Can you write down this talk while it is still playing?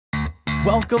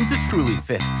Welcome to Truly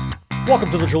Fit. Welcome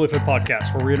to the Truly Fit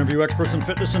Podcast, where we interview experts in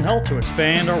fitness and health to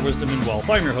expand our wisdom and wealth.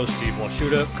 I'm your host, Steve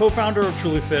Washuta, co-founder of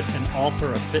Truly Fit and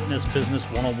author of Fitness Business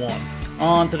 101.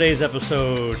 On today's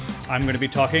episode, I'm going to be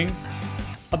talking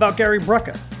about Gary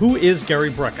Brecka. Who is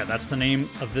Gary Brecka? That's the name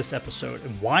of this episode.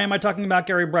 And why am I talking about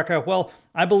Gary Brecka? Well,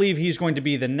 I believe he's going to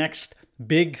be the next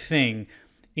big thing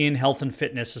in health and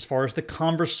fitness as far as the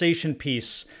conversation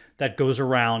piece that goes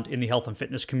around in the health and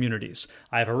fitness communities.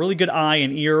 I have a really good eye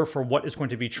and ear for what is going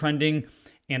to be trending,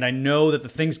 and I know that the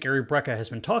things Gary Brecka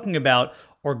has been talking about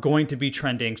are going to be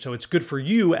trending. So it's good for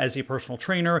you as a personal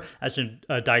trainer, as a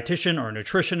dietitian or a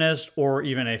nutritionist, or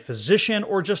even a physician,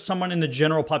 or just someone in the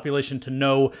general population to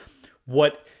know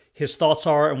what his thoughts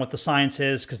are and what the science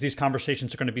is, because these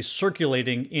conversations are going to be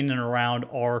circulating in and around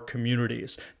our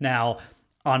communities. Now,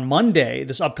 on Monday,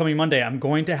 this upcoming Monday, I'm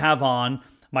going to have on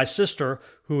my sister,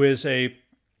 who is a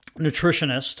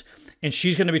nutritionist, and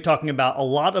she's going to be talking about a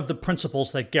lot of the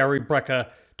principles that Gary Brecka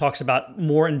talks about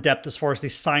more in depth as far as the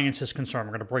science is concerned.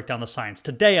 We're going to break down the science.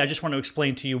 Today, I just want to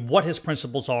explain to you what his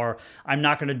principles are. I'm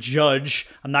not going to judge.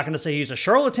 I'm not going to say he's a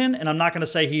charlatan, and I'm not going to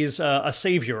say he's a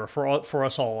savior for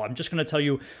us all. I'm just going to tell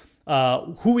you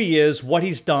who he is, what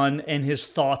he's done, and his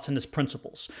thoughts and his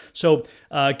principles. So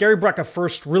Gary Brecka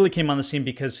first really came on the scene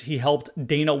because he helped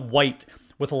Dana White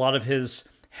with a lot of his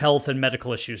health and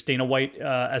medical issues. Dana White,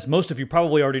 as most of you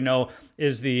probably already know,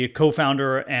 is the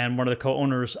co-founder and one of the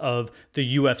co-owners of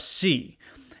the UFC,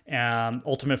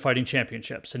 Ultimate Fighting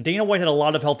Championships. And Dana White had a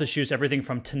lot of health issues, everything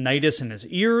from tinnitus in his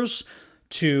ears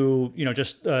to,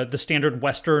 just the standard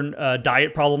Western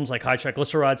diet problems like high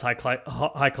triglycerides,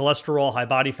 high cholesterol, high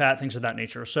body fat, things of that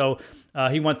nature. So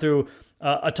he went through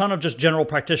a ton of just general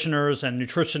practitioners and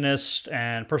nutritionists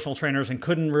and personal trainers and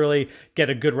couldn't really get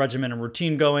a good regimen and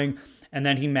routine going. And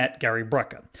then he met Gary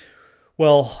Brecka.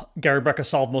 Well, Gary Brecka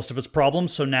solved most of his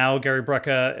problems. So now Gary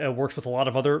Brecka works with a lot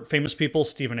of other famous people.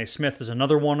 Stephen A. Smith is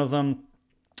another one of them.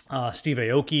 Steve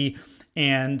Aoki.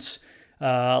 And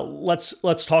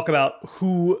let's talk about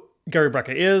who Gary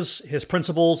Brecka is, his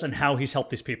principles, and how he's helped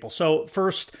these people. So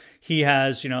first, he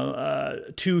has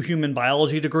 2 human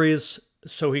biology degrees.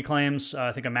 So he claims,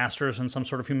 I think a master's in some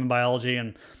sort of human biology.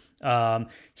 And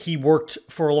he worked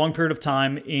for a long period of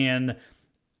time in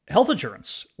health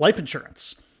insurance, life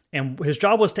insurance. And his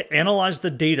job was to analyze the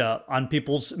data on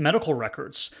people's medical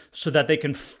records so that they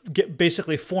can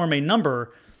basically form a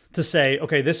number to say,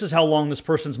 okay, this is how long this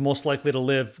person's most likely to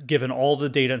live given all the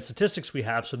data and statistics we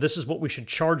have. So this is what we should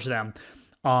charge them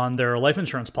on their life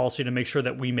insurance policy to make sure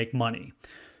that we make money.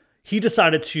 He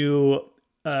decided to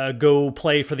go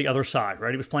play for the other side,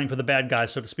 right? He was playing for the bad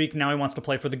guys, so to speak. Now he wants to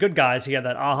play for the good guys. He had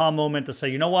that aha moment to say,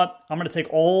 you know what? I'm going to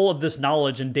take all of this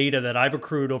knowledge and data that I've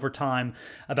accrued over time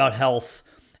about health,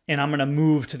 and I'm going to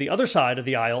move to the other side of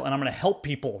the aisle, and I'm going to help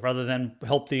people rather than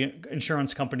help the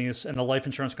insurance companies and the life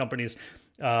insurance companies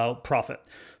profit.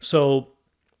 So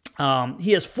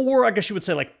he has 4, I guess you would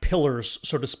say, like pillars,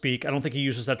 so to speak. I don't think he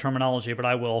uses that terminology, but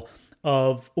I will,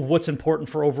 of what's important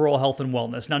for overall health and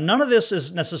wellness. Now, none of this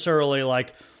is necessarily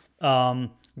like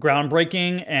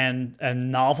groundbreaking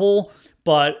and novel,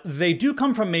 but they do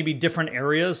come from maybe different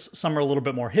areas. Some are a little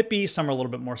bit more hippie, some are a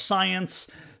little bit more science,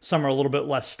 some are a little bit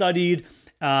less studied,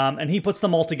 and he puts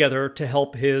them all together to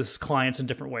help his clients in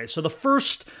different ways. So the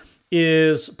first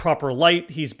is proper light.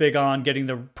 He's big on getting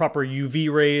the proper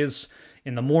UV rays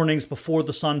in the mornings before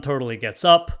the sun totally gets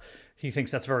up. He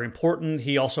thinks that's very important.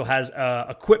 He also has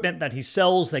equipment that he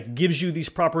sells that gives you these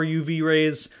proper UV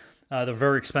rays. They're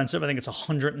very expensive. I think it's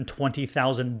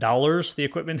 $120,000, the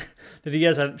equipment that he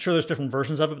has. I'm sure there's different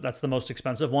versions of it, but that's the most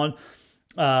expensive one.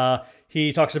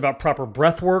 He talks about proper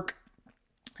breath work,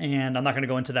 and I'm not going to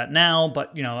go into that now,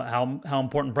 but how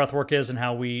important breath work is and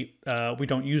how we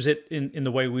don't use it in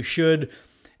the way we should.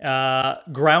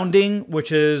 Grounding,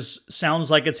 which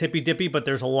sounds like it's hippy dippy, but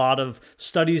there's a lot of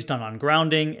studies done on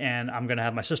grounding, and I'm going to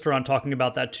have my sister on talking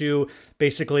about that too.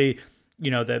 Basically,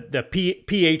 the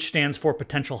pH stands for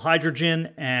potential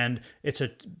hydrogen, and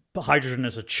hydrogen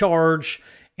is a charge,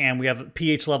 and we have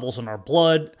pH levels in our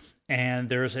blood, and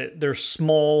there's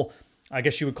small, I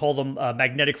guess you would call them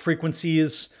magnetic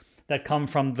frequencies that come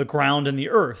from the ground and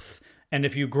the earth. And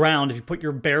if you put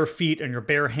your bare feet and your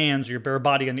bare hands or your bare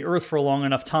body on the earth for a long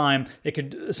enough time, it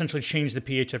could essentially change the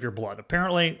pH of your blood.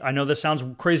 Apparently, I know this sounds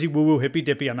crazy woo-woo,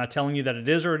 hippy-dippy. I'm not telling you that it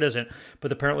is or it isn't,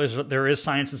 but apparently there is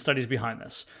science and studies behind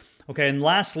this. Okay, and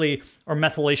lastly are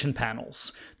methylation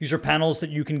panels. These are panels that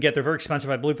you can get. They're very expensive.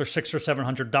 I believe they're $600 or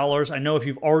 $700. I know if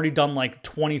you've already done like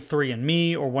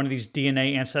 23andMe or one of these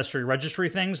DNA ancestry registry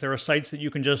things, there are sites that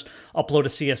you can just upload a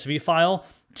CSV file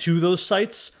to those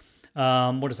sites.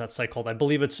 what is that site called? I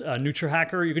believe it's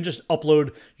NutriHacker. You can just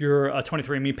upload your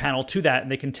 23andMe panel to that,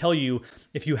 and they can tell you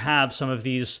if you have some of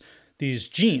these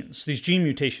genes, these gene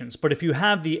mutations. But if you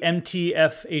have the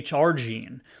MTFHR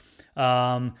gene,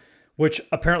 which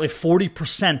apparently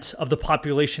 40% of the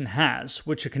population has,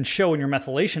 which it can show in your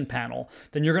methylation panel,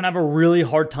 then you're going to have a really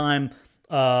hard time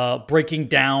breaking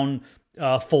down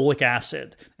folic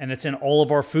acid. And it's in all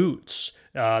of our foods.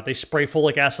 They spray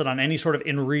folic acid on any sort of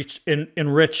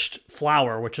enriched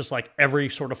flour, which is like every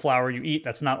sort of flour you eat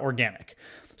that's not organic.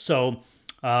 So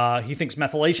he thinks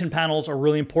methylation panels are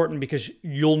really important because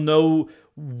you'll know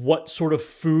what sort of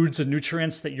foods and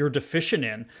nutrients that you're deficient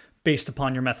in based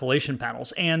upon your methylation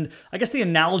panels. And I guess the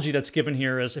analogy that's given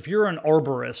here is if you're an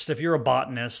arborist, if you're a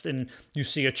botanist and you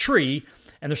see a tree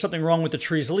and there's something wrong with the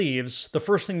tree's leaves, the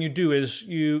first thing you do is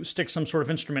you stick some sort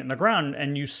of instrument in the ground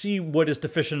and you see what is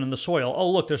deficient in the soil. Oh,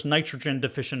 look, there's nitrogen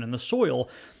deficient in the soil.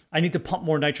 I need to pump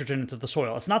more nitrogen into the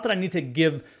soil. It's not that I need to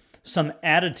give some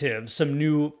additive, some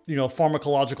new,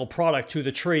 pharmacological product to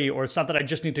the tree, or it's not that I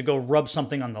just need to go rub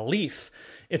something on the leaf.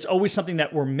 It's always something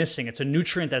that we're missing. It's a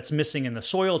nutrient that's missing in the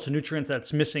soil. It's a nutrient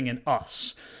that's missing in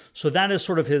us. So that is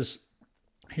sort of his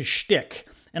shtick.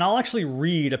 And I'll actually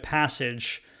read a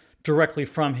passage directly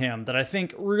from him that I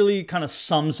think really kind of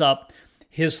sums up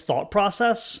his thought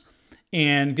process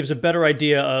and gives a better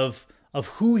idea of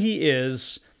who he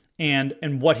is and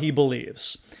what he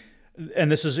believes.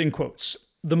 And this is in quotes.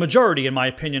 The majority, in my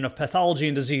opinion, of pathology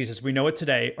and disease as we know it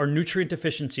today are nutrient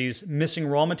deficiencies, missing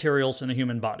raw materials in the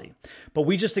human body. But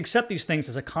we just accept these things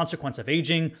as a consequence of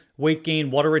aging, weight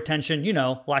gain, water retention,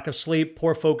 lack of sleep,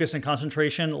 poor focus and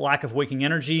concentration, lack of waking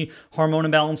energy, hormone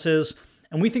imbalances.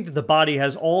 And we think that the body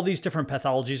has all these different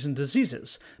pathologies and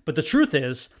diseases. But the truth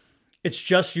is, it's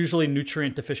just usually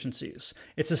nutrient deficiencies.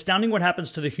 It's astounding what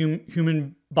happens to the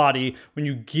human body when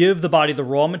you give the body the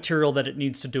raw material that it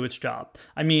needs to do its job.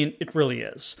 I mean, it really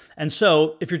is. And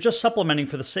so if you're just supplementing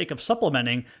for the sake of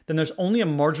supplementing, then there's only a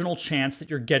marginal chance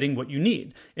that you're getting what you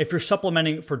need. If you're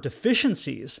supplementing for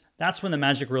deficiencies, that's when the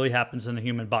magic really happens in the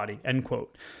human body, end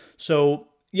quote. So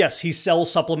yes, he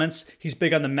sells supplements. He's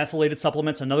big on the methylated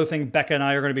supplements. Another thing Becca and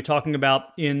I are going to be talking about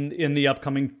in the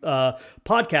upcoming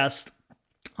podcast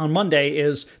on Monday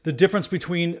is the difference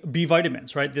between B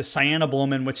vitamins, right? The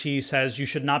cyanoblomin, which he says you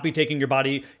should not be taking your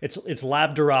body. It's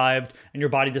lab derived and your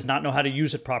body does not know how to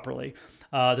use it properly.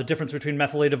 The difference between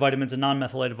methylated vitamins and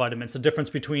non-methylated vitamins, the difference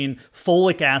between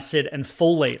folic acid and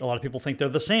folate. A lot of people think they're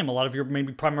the same. A lot of your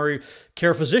maybe primary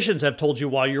care physicians have told you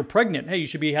while you're pregnant, hey, you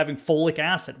should be having folic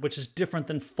acid, which is different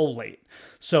than folate.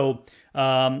 So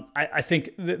I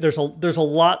think there's a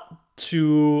lot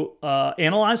to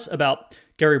analyze about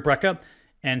Gary Brecka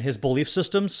and his belief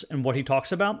systems and what he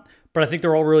talks about. But I think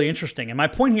they're all really interesting. And my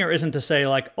point here isn't to say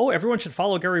like, oh, everyone should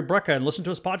follow Gary Brecka and listen to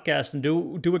his podcast and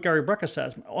do what Gary Brecka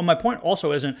says. My point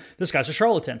also isn't this guy's a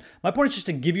charlatan. My point is just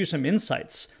to give you some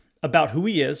insights about who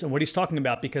he is and what he's talking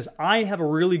about, because I have a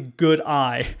really good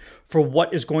eye for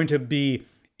what is going to be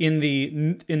in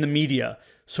the media,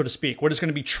 so to speak, what is going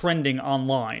to be trending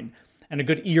online, and a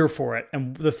good ear for it.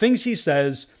 And the things he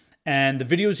says and the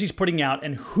videos he's putting out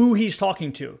and who he's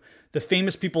talking to, the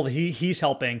famous people that he's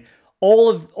helping, all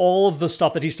of the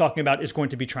stuff that he's talking about is going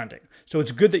to be trending. So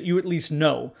it's good that you at least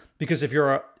know, because if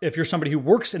you're somebody who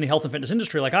works in the health and fitness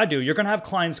industry like I do, you're going to have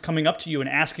clients coming up to you and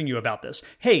asking you about this.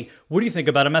 Hey, what do you think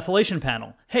about a methylation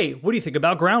panel? Hey, what do you think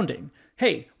about grounding?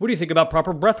 Hey, what do you think about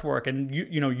proper breath work and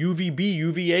UVB,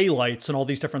 UVA lights and all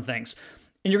these different things?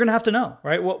 And you're going to have to know,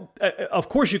 right? Well, of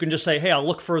course you can just say, hey, I'll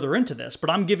look further into this,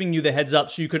 but I'm giving you the heads up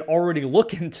so you can already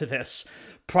look into this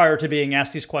prior to being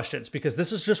asked these questions, because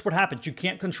this is just what happens. You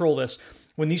can't control this.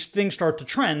 When these things start to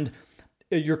trend,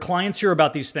 your clients hear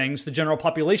about these things, the general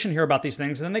population hear about these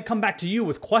things, and then they come back to you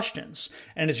with questions.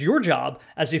 And it's your job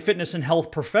as a fitness and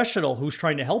health professional who's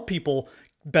trying to help people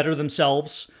better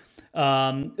themselves,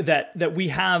 that we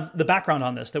have the background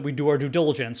on this, that we do our due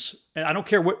diligence. And I don't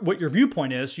care what your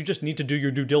viewpoint is, you just need to do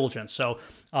your due diligence. So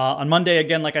on Monday,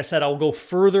 again, like I said, I'll go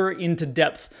further into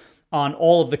depth on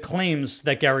all of the claims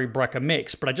that Gary Brecka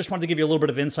makes. But I just wanted to give you a little bit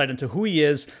of insight into who he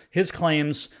is, his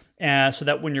claims, so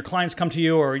that when your clients come to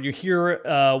you or you hear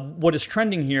what is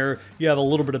trending here, you have a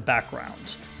little bit of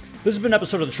background. This has been an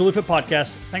episode of the Truly Fit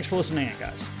Podcast. Thanks for listening in,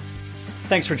 guys.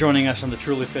 Thanks for joining us on the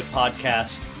Truly Fit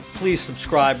Podcast. Please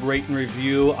subscribe, rate, and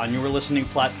review on your listening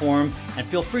platform, and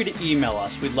feel free to email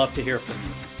us. We'd love to hear from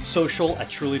you.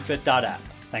 social@trulyfit.app.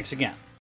 Thanks again.